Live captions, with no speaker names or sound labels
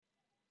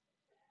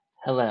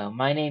Hello,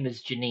 my name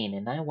is Janine,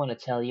 and I want to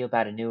tell you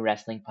about a new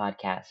wrestling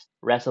podcast,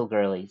 Wrestle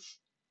Girlies.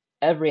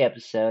 Every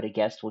episode, a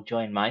guest will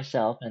join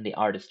myself and the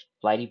artist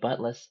Flighty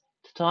Buttless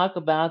to talk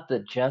about the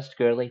just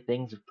girly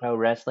things of pro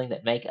wrestling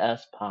that make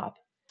us pop.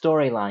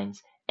 Storylines,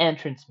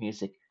 entrance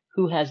music,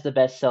 who has the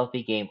best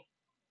selfie game,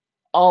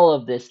 all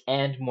of this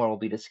and more will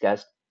be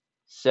discussed.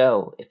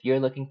 So, if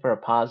you're looking for a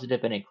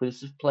positive and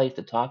inclusive place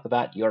to talk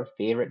about your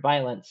favorite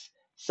violence,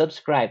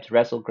 subscribe to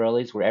Wrestle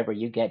Girlies wherever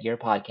you get your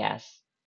podcasts.